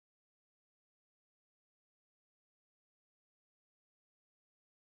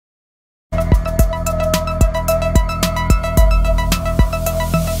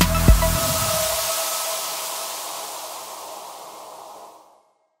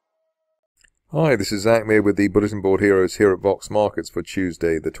Hi, this is Zak Mir with the Bulletin Board Heroes here at Vox Markets for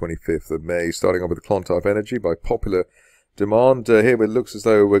Tuesday, the 25th of May. Starting off with the Clontarf Energy by popular demand. Here it looks as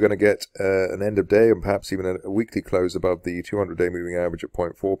though we're going to get an end of day and perhaps even a weekly close above the 200-day moving average at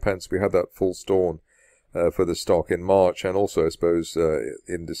 0.4 pence. We had that full storm for the stock in March and also, I suppose,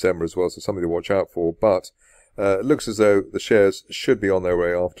 in December as well, so something to watch out for. But it looks as though the shares should be on their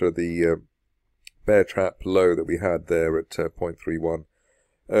way after the bear trap low that we had there at 0.31.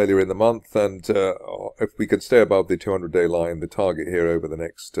 earlier in the month, and if we can stay above the 200-day line, the target here over the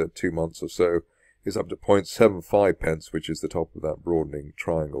next 2 months or so is up to 0.75 pence, which is the top of that broadening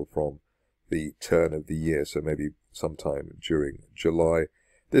triangle from the turn of the year, so maybe sometime during July.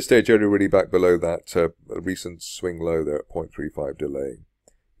 This stage only really back below that recent swing low there at 0.35, delaying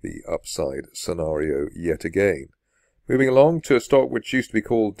the upside scenario yet again. Moving along to a stock which used to be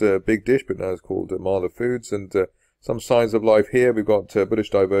called Big Dish, but now is called Marla Foods, and some signs of life here. We've got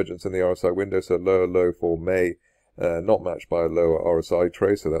bullish divergence in the RSI window, so lower low for May, not matched by a lower RSI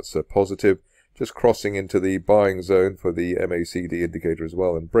trace, so that's positive. Just crossing into the buying zone for the MACD indicator as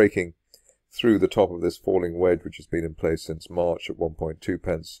well, and breaking through the top of this falling wedge, which has been in place since March at 1.2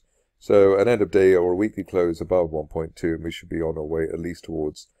 pence. So an end of day or a weekly close above 1.2, and we should be on our way at least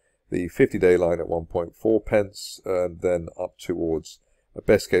towards the 50-day line at 1.4 pence, and then up towards a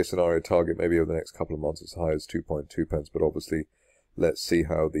best case scenario target maybe over the next couple of months as high as 2.2 pence, but obviously let's see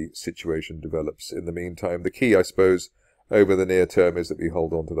how the situation develops in the meantime. The key, I suppose, over the near term is that we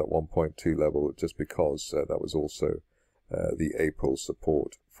hold on to that 1.2 level, just because that was also the April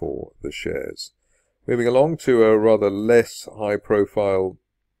support for the shares. Moving along to a rather less high profile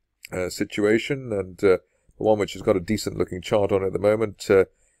situation, and the one which has got a decent looking chart on it at the moment,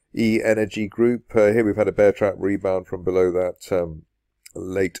 E-Energy Group. Here we've had a bear trap rebound from below that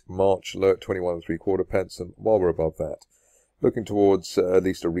late March low at 21.75 pence, and while we're above that, looking towards at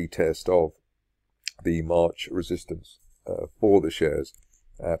least a retest of the March resistance for the shares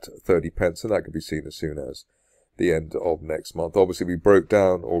at 30 pence, and that could be seen as soon as the end of next month. Obviously we broke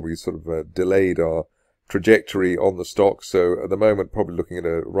down, or we sort of delayed our trajectory on the stock, so at the moment probably looking at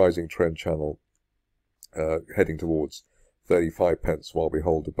a rising trend channel heading towards 35 pence while we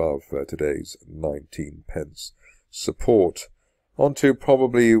hold above today's 19 pence support. On to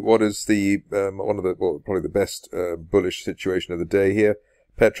probably what is the probably the best bullish situation of the day here,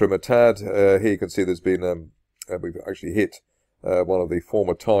 Petrometad. Here you can see there's been we've actually hit one of the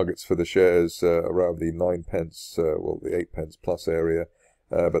former targets for the shares around the 9 pence, the 8 pence plus area.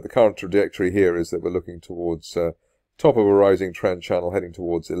 But the current trajectory here is that we're looking towards top of a rising trend channel heading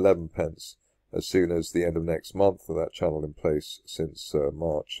towards 11 pence as soon as the end of next month, and that channel in place since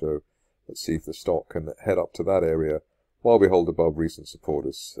March. So let's see if the stock can head up to that area while we hold above recent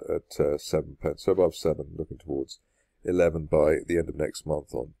supporters at 7 pence. So above 7, looking towards 11 by the end of next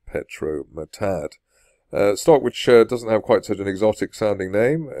month on Petrometad. Stock which doesn't have quite such an exotic sounding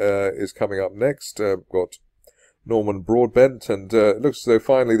name is coming up next. We've got Norman Broadbent, and it looks as though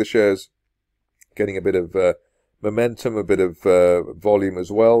finally the shares getting a bit of momentum, a bit of volume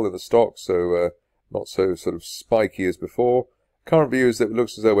as well in the stock, so not so sort of spiky as before. Current view is that it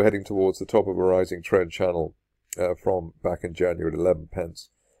looks as though we're heading towards the top of a rising trend channel from back in January at 11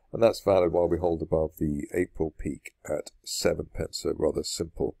 pence, and that's valid while we hold above the April peak at 7 pence, so rather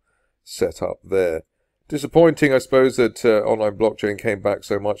simple setup there. Disappointing, I suppose, that online blockchain came back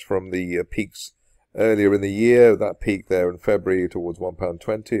so much from the peaks earlier in the year. That peak there in February towards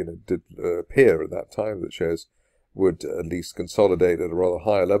 £1.20, and it did appear at that time that shares would at least consolidate at a rather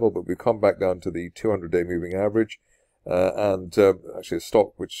higher level, but we've come back down to the 200-day moving average, and actually a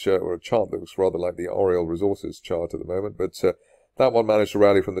stock which, or a chart that looks rather like the Oriole Resources chart at the moment, but that one managed to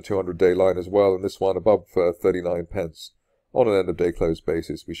rally from the 200-day line as well, and this one above 39 pence. On an end-of-day close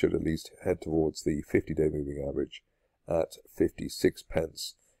basis, we should at least head towards the 50-day moving average at 56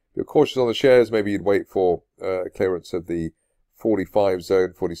 pence. If you're cautious on the shares, maybe you'd wait for clearance of the 45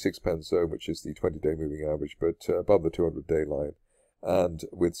 zone, 46 pence zone, which is the 20-day moving average, but above the 200-day line, and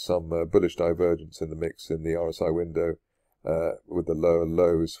with some bullish divergence in the mix in the RSI window, with the lower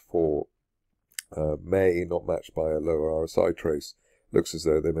lows for May not matched by a lower RSI trace. Looks as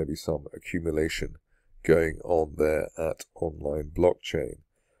though there may be some accumulation going on there at online blockchain.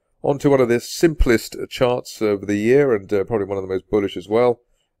 On to one of the simplest charts of the year, and probably one of the most bullish as well.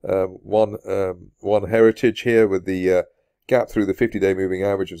 One heritage here with the gap through the 50-day moving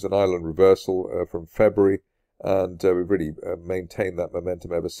average. Was an island reversal from February, and we've really maintained that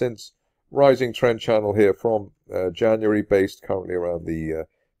momentum ever since. Rising trend channel here from January, based currently around the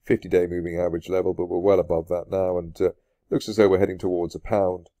 50-day moving average level, but we're well above that now, and looks as though we're heading towards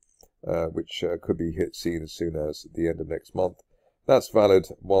 £1, which could be seen as soon as the end of next month. That's valid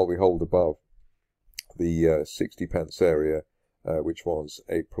while we hold above the 60 pence area, which was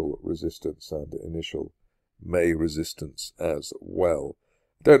April resistance and initial May resistance as well.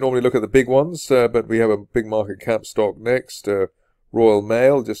 Don't normally look at the big ones, but we have a big market cap stock next. Royal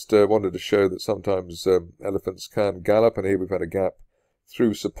Mail. Just wanted to show that sometimes elephants can gallop, and here we've had a gap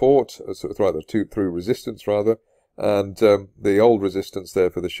through support, through resistance rather, and the old resistance there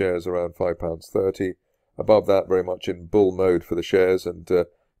for the shares around £5.30. Above that, very much in bull mode for the shares, and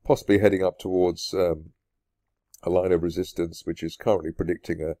possibly heading up towards a line of resistance, which is currently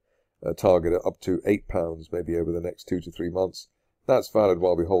predicting a target up to £8, maybe over the next 2 to 3 months. That's valid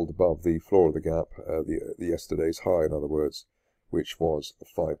while we hold above the floor of the gap, the yesterday's high, in other words, which was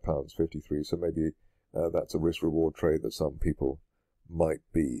 £5.53. So maybe that's a risk-reward trade that some people might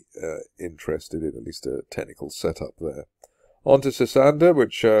be interested in, at least a technical setup there. On to Sosander,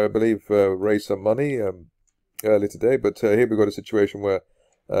 which I believe raised some money earlier today, but here we've got a situation where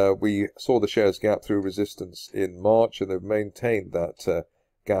we saw the shares gap through resistance in March, and they've maintained that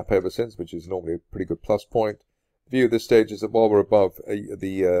gap ever since, which is normally a pretty good plus point. The view at this stage is that while we're above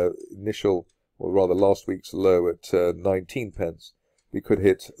the initial, or rather last week's low at 19 pence, we could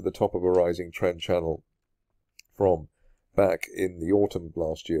hit the top of a rising trend channel from back in the autumn of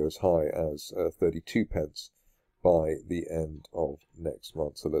last year as high as 32 pence by the end of next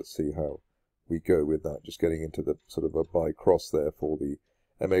month. So let's see how we go with that. Just getting into the sort of a buy cross there for the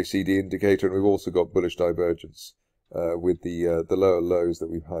MACD indicator, and we've also got bullish divergence with the lower lows that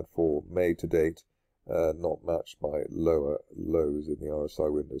we've had for May to date, not matched by lower lows in the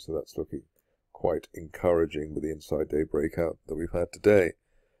RSI window. So that's looking quite encouraging with the inside day breakout that we've had today.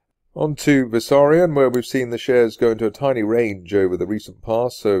 On to Versarien, where we've seen the shares go into a tiny range over the recent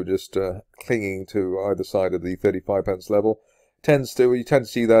past, so just clinging to either side of the 35 pence level. You tend to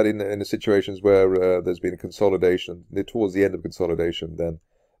see that in the situations where there's been a consolidation. Towards the end of consolidation, then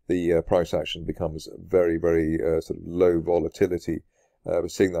the price action becomes very, very sort of low volatility. We're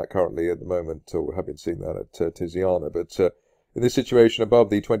seeing that currently at the moment, or have been seeing that at Tiziana. But in this situation, above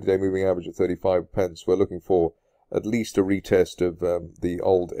the 20-day moving average of 35 pence, we're looking for at least a retest of the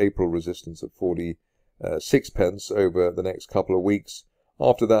old April resistance of 46 pence over the next couple of weeks.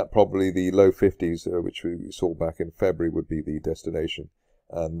 After that, probably the low 50s, which we saw back in February, would be the destination,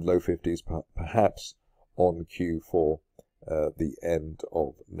 and low 50s perhaps on Q4, the end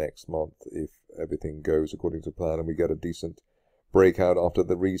of next month, if everything goes according to plan and we get a decent breakout after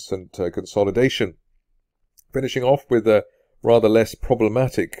the recent consolidation. Finishing off with a rather less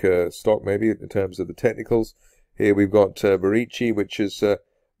problematic stock, maybe in terms of the technicals. Here we've got Versarien, which is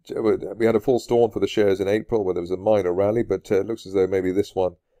we had a full storm for the shares in April where there was a minor rally, but it looks as though maybe this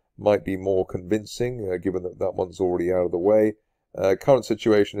one might be more convincing, given that that one's already out of the way. Current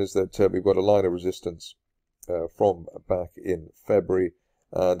situation is that we've got a line of resistance from back in February,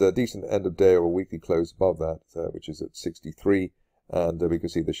 and a decent end of day or a weekly close above that, which is at 63, and we can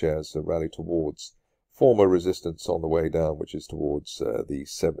see the shares rally towards former resistance on the way down, which is towards the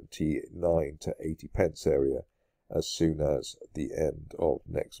 79 to 80 pence area as soon as the end of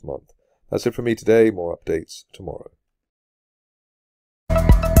next month. That's it from me today. More updates tomorrow.